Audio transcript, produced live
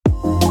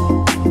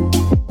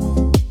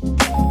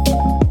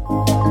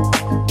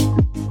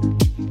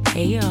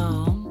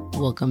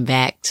welcome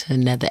back to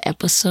another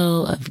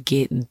episode of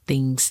Getting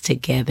Things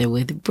Together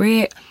with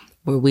Britt,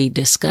 where we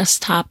discuss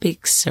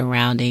topics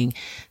surrounding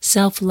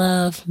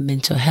self-love,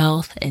 mental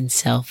health, and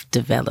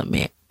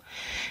self-development.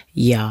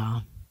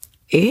 Y'all,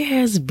 it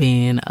has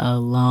been a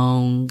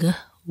long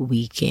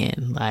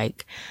weekend.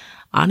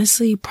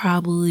 Honestly,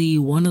 probably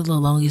one of the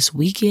longest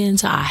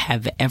weekends I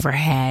have ever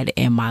had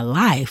in my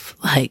life.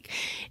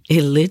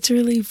 It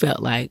literally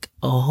felt like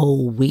a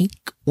whole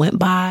week went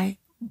by,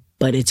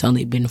 but it's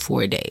only been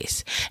 4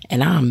 days.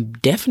 And I'm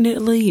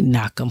definitely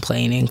not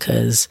complaining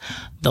because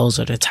those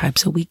are the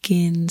types of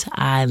weekends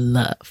I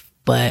love.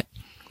 But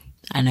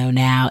I know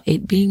now,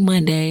 it being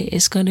Monday,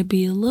 it's going to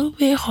be a little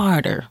bit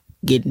harder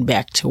getting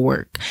back to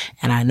work.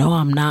 And I know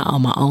I'm not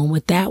on my own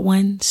with that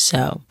one.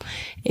 So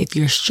if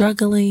you're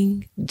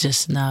struggling,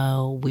 just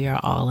know we are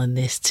all in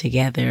this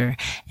together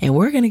and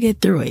we're going to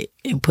get through it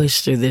and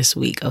push through this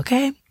week.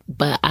 Okay.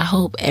 But I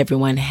hope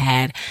everyone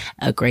had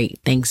a great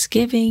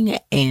Thanksgiving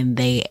and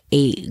they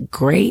ate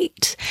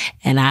great.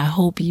 And I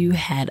hope you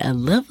had a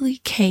lovely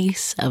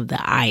case of the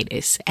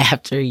itis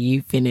after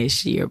you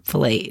finish your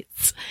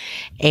plates.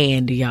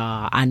 And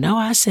y'all, I know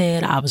I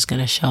said I was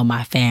going to show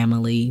my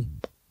family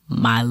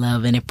my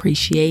love and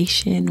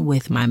appreciation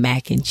with my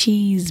mac and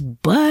cheese,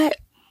 but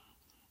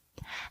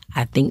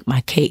I think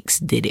my cakes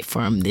did it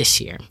for them this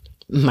year.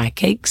 My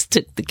cakes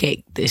took the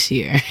cake this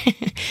year.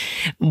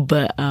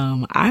 But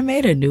I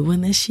made a new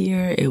one this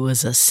year. It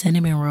was a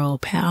cinnamon roll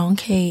pound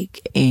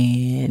cake,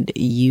 and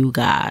you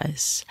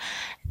guys,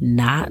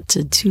 not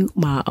to toot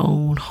my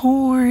own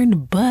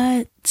horn,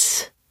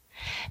 but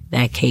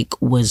that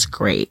cake was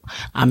great.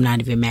 I'm not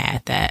even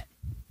mad that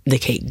the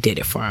cake did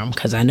it for them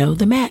because I know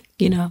the mac,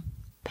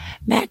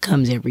 Mac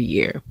comes every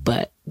year,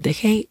 but the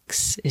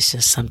cakes, it's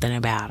just something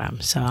about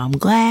them. So I'm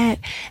glad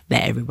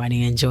that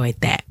everybody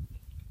enjoyed that.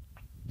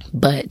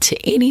 But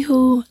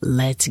anywho,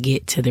 let's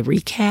get to the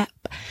recap.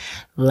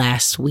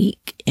 Last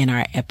week in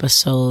our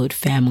episode,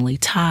 Family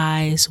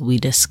Ties, we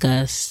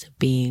discussed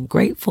being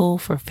grateful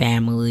for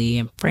family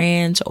and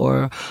friends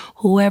or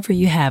whoever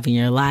you have in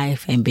your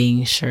life and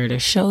being sure to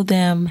show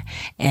them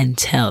and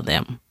tell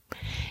them.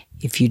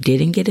 If you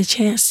didn't get a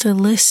chance to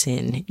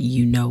listen,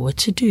 you know what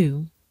to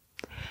do.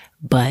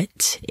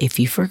 But if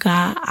you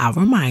forgot, I'll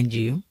remind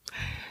you.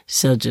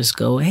 So just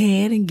go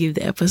ahead and give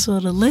the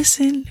episode a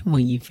listen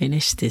when you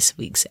finish this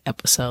week's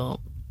episode.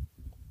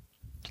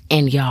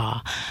 And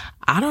y'all,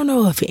 I don't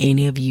know if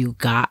any of you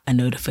got a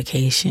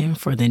notification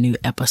for the new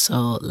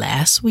episode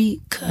last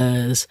week,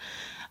 because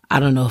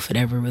I don't know if it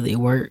ever really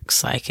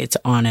works, it's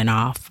on and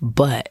off.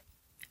 But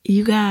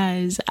you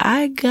guys,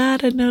 I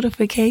got a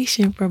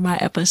notification for my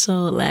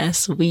episode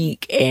last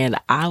week and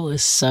I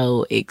was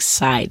so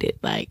excited.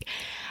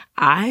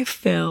 I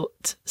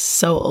felt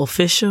so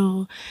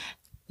official.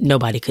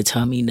 Nobody could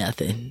tell me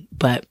nothing,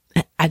 but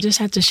I just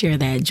had to share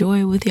that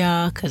joy with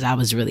y'all because I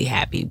was really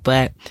happy.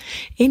 But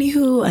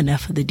anywho,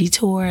 enough of the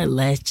detour.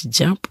 Let's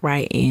jump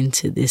right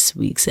into this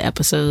week's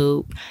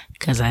episode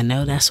because I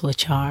know that's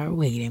what y'all are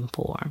waiting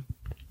for.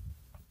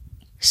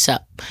 So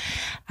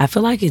I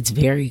feel like it's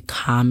very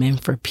common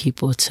for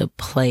people to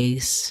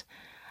place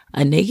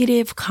a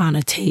negative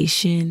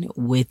connotation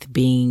with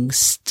being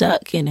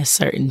stuck in a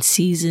certain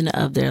season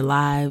of their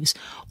lives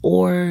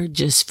or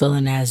just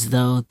feeling as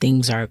though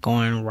things are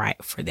going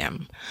right for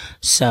them.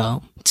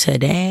 So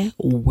today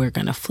we're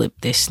going to flip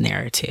this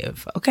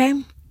narrative. Okay.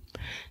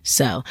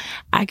 So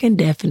I can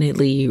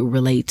definitely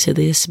relate to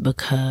this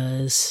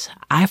because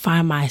I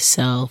find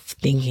myself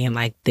thinking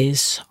like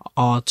this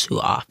all too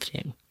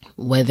often,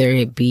 whether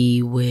it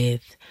be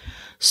with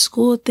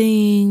school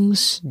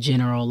things,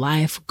 general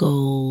life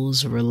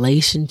goals,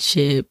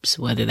 relationships,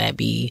 whether that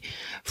be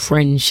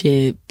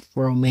friendship,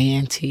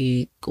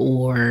 romantic,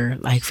 or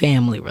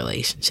family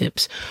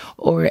relationships,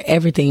 or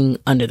everything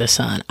under the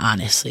sun,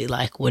 honestly.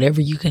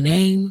 Whatever you can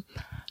name,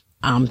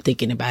 I'm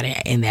thinking about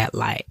it in that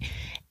light.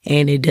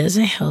 And it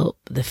doesn't help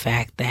the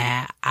fact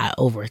that I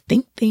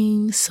overthink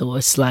things. So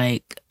it's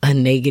like a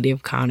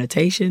negative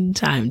connotation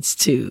times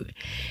 2.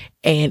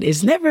 And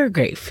it's never a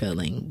great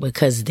feeling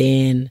because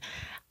then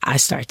I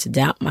start to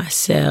doubt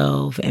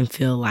myself and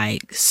feel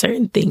like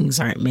certain things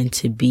aren't meant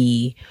to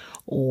be,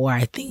 or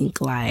I think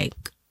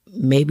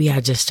maybe I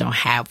just don't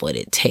have what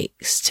it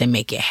takes to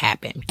make it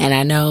happen. And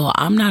I know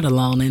I'm not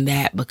alone in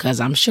that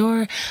because I'm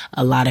sure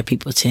a lot of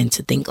people tend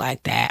to think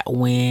like that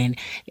when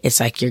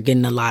it's like you're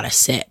getting a lot of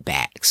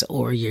setbacks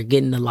or you're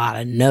getting a lot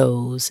of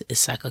no's.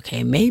 It's like,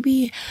 okay,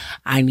 maybe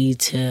I need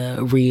to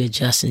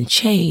readjust and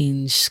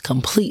change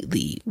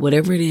completely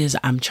whatever it is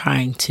I'm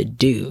trying to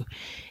do.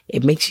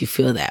 It makes you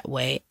feel that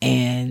way.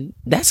 And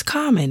that's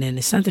common and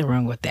there's nothing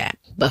wrong with that.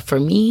 But for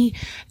me,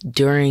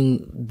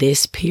 during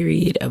this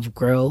period of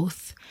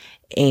growth,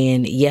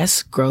 and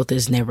yes, growth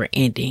is never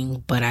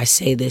ending, but I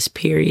say this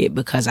period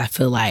because I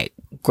feel like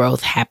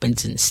growth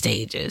happens in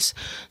stages.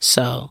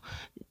 So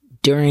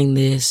during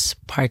this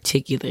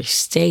particular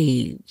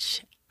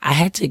stage, I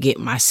had to get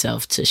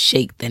myself to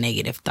shake the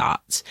negative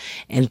thoughts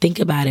and think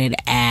about it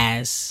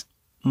as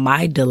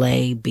my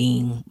delay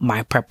being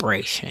my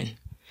preparation.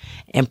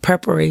 And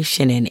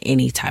preparation in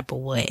any type of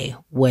way,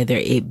 whether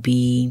it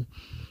be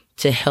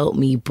to help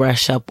me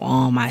brush up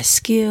on my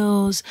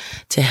skills,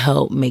 to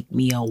help make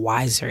me a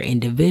wiser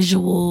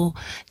individual,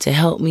 to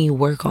help me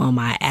work on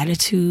my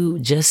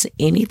attitude, just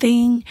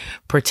anything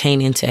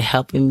pertaining to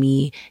helping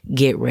me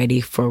get ready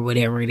for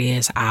whatever it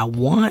is I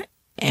want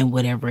and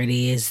whatever it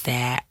is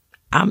that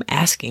I'm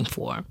asking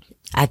for.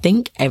 I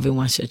think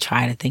everyone should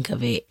try to think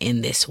of it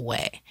in this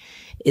way.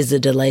 Is a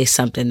delay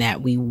something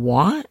that we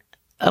want?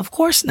 Of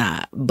course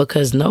not,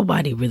 because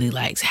nobody really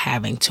likes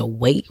having to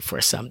wait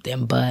for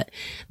something, but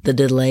the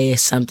delay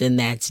is something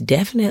that's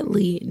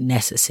definitely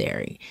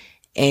necessary,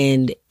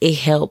 and it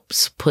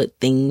helps put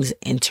things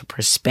into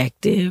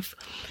perspective.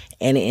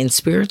 And in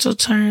spiritual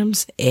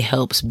terms, it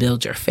helps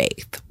build your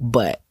faith,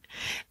 but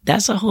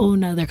that's a whole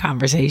nother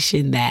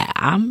conversation that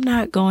I'm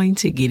not going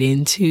to get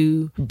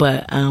into.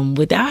 But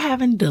without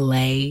having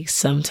delay,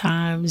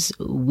 sometimes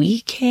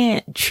we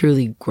can't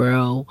truly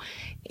grow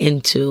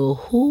into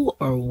who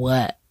or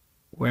what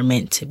we're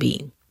meant to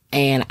be.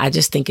 And I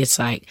just think it's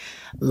like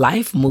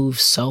life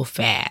moves so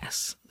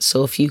fast.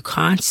 So if you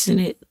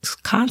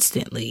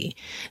constantly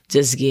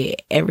just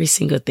get every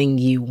single thing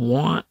you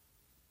want,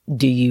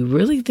 do you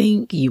really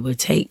think you would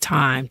take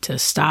time to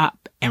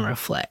stop and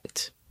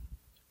reflect?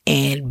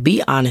 And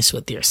be honest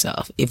with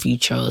yourself if you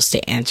chose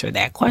to answer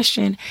that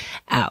question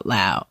out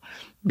loud.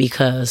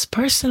 Because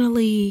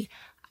personally,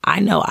 I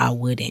know I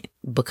wouldn't,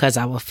 because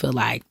I would feel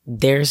like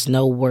there's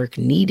no work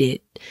needed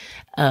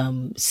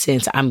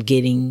since I'm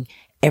getting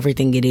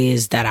everything it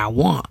is that I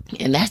want.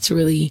 And that's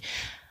really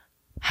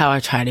how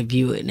I try to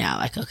view it now.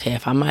 Like, okay,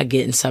 if I'm not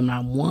getting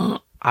something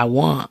I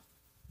want,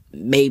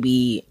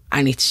 maybe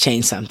I need to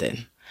change something.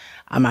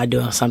 I'm not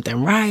doing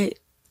something right.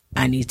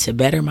 I need to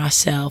better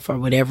myself or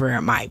whatever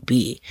it might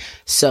be.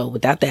 So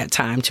without that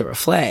time to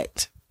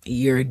reflect,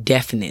 you're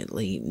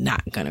definitely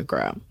not going to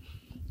grow.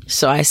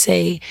 So I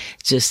say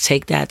just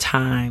take that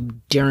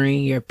time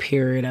during your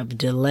period of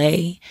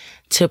delay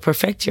to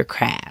perfect your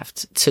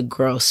craft, to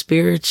grow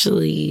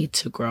spiritually,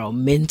 to grow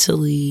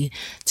mentally,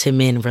 to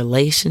mend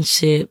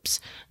relationships.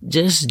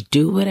 Just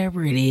do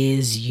whatever it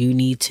is you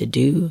need to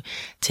do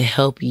to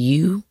help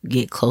you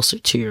get closer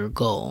to your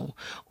goal,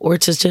 or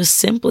to just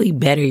simply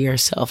better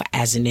yourself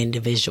as an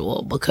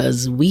individual,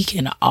 because we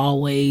can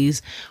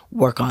always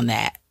work on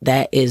that.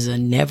 That is a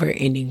never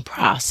ending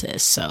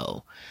process.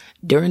 So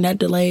during that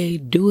delay,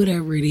 do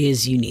whatever it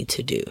is you need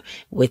to do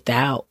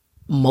without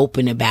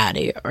moping about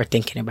it or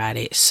thinking about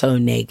it so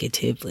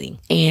negatively.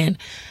 And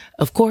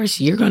of course,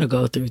 you're going to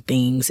go through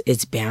things.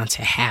 It's bound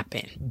to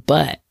happen,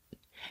 but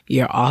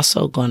you're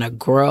also going to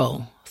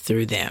grow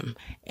through them.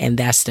 And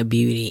that's the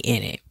beauty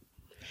in it.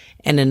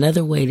 And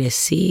another way to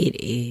see it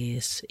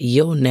is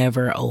you'll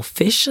never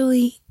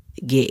officially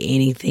get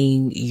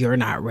anything you're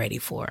not ready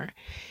for.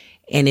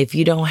 And if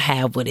you don't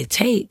have what it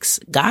takes,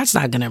 God's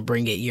not going to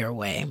bring it your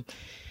way.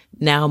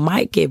 Now, it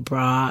might get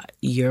brought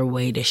your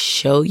way to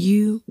show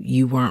you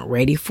weren't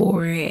ready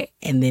for it,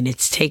 and then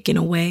it's taken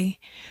away,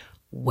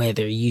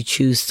 whether you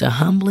choose to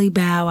humbly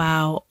bow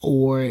out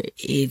or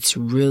it's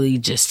really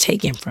just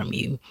taken from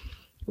you,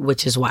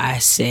 which is why I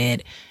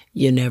said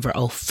you'll never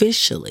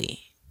officially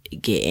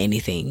get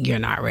anything you're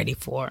not ready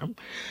for.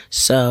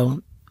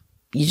 So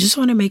you just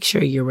want to make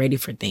sure you're ready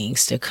for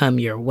things to come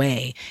your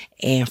way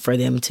and for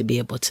them to be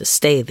able to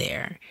stay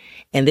there.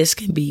 And this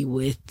can be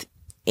with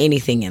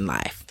anything in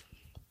life.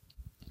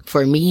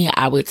 For me,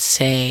 I would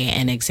say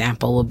an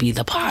example would be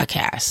the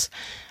podcast.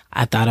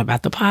 I thought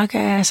about the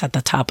podcast at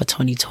the top of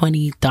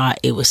 2020,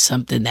 thought it was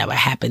something that would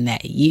happen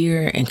that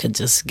year and could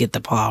just get the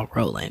ball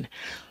rolling.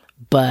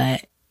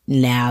 But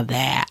now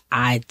that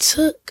I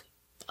took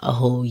a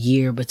whole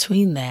year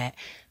between that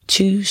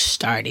to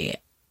start it,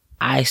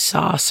 I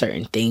saw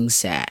certain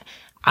things that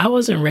I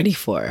wasn't ready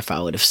for if I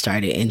would have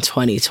started in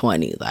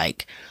 2020.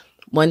 Like,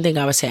 one thing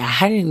I would say, I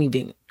hadn't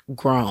even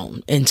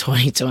grown in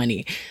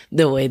 2020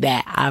 the way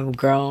that I've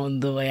grown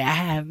the way I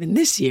have in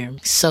this year.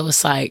 So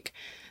it's like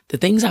the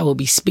things I will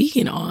be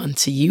speaking on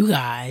to you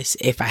guys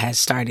if I had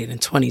started in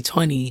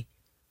 2020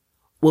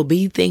 will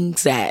be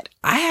things that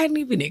I hadn't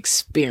even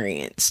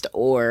experienced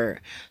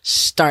or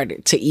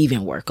started to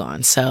even work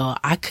on. So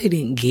I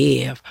couldn't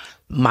give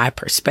my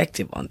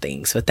perspective on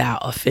things without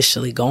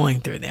officially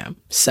going through them.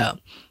 So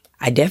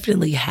I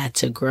definitely had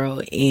to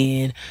grow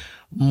in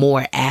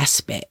more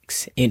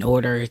aspects in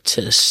order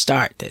to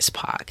start this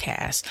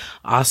podcast.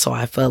 Also,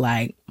 I feel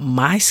like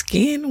my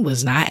skin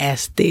was not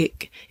as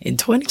thick in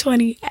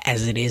 2020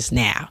 as it is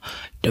now.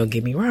 Don't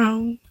get me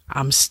wrong,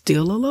 I'm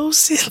still a little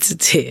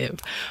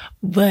sensitive,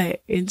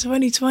 but in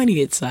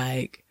 2020, it's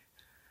like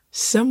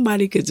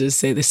somebody could just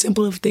say the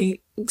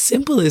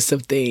simplest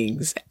of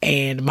things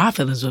and my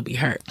feelings would be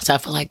hurt. So I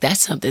feel like that's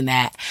something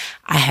that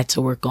I had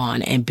to work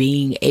on, and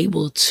being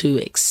able to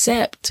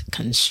accept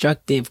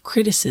constructive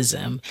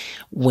criticism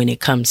when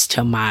it comes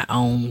to my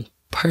own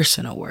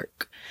personal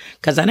work.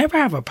 Because I never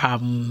have a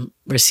problem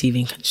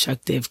receiving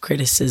constructive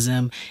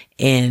criticism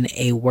in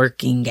a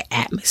working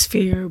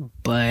atmosphere,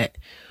 but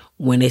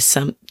when it's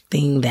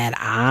something that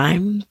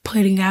I'm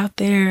putting out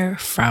there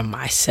from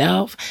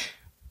myself,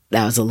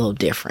 that was a little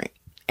different.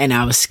 And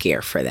I was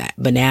scared for that.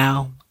 But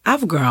now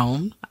I've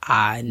grown.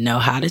 I know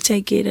how to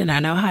take it, and I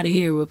know how to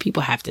hear what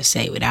people have to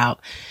say without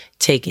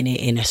taking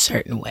it in a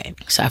certain way.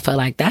 So I felt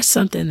like that's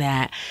something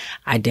that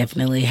I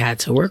definitely had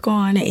to work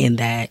on, and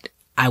that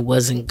I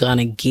wasn't going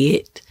to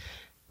get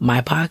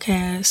my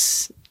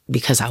podcast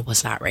because I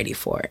was not ready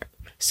for it.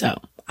 So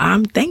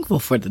I'm thankful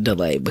for the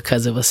delay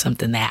because it was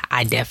something that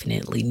I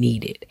definitely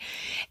needed.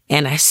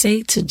 And I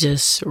say to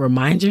just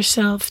remind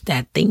yourself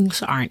that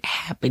things aren't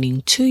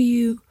happening to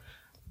you,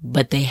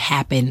 but they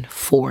happen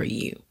for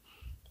you.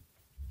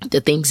 The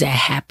things that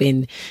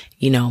happen,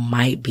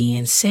 might be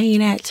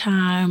insane at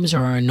times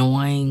or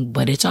annoying,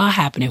 but it's all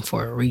happening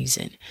for a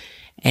reason.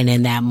 And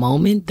in that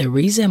moment, the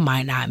reason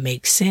might not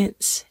make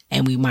sense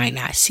and we might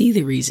not see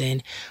the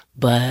reason,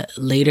 but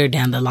later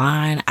down the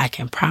line, I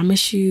can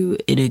promise you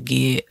it'll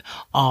get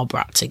all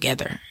brought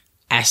together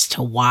as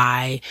to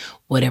why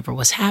whatever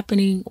was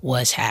happening.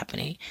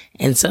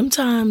 And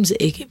sometimes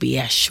it could be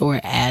as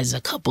short as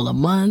a couple of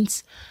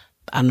months.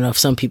 I don't know if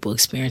some people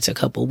experience a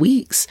couple of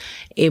weeks.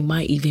 It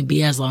might even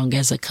be as long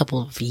as a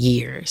couple of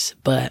years.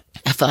 But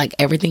I feel like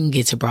everything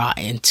gets brought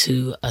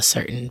into a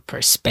certain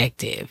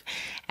perspective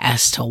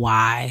as to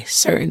why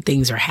certain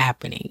things are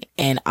happening.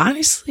 And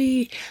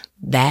honestly,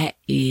 that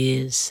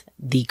is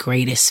the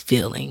greatest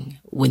feeling,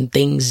 when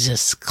things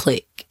just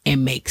click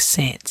and make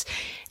sense.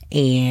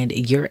 And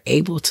you're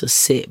able to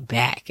sit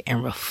back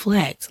and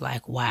reflect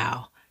like,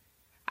 wow,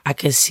 I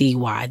could see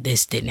why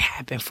this didn't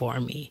happen for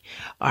me,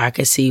 or I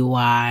could see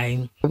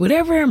why,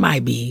 whatever it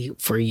might be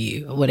for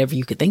you, or whatever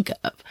you could think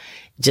of,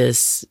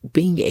 just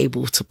being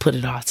able to put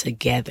it all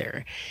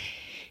together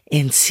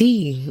and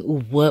see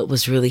what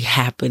was really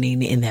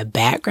happening in the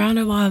background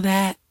of all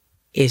that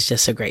is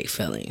just a great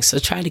feeling. So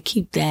try to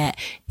keep that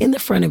in the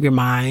front of your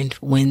mind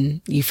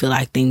when you feel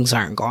like things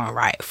aren't going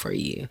right for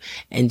you,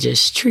 and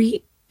just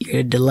treat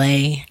your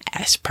delay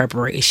as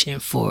preparation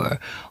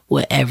for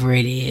whatever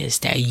it is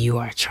that you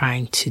are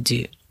trying to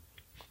do.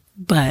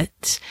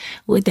 But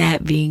with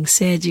that being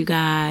said, you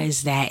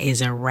guys, that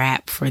is a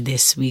wrap for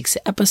this week's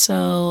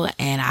episode.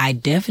 And I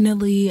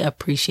definitely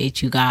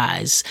appreciate you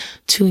guys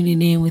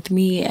tuning in with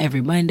me every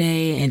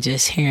Monday and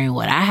just hearing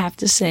what I have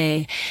to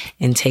say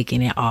and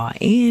taking it all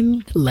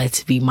in.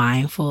 Let's be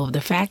mindful of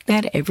the fact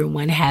that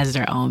everyone has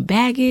their own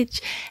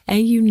baggage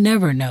and you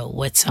never know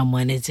what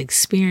someone is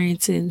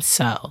experiencing.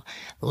 So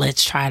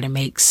let's try to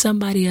make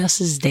somebody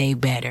else's day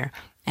better.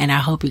 And I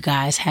hope you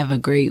guys have a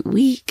great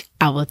week.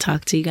 I will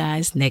talk to you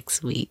guys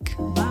next week.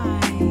 Bye.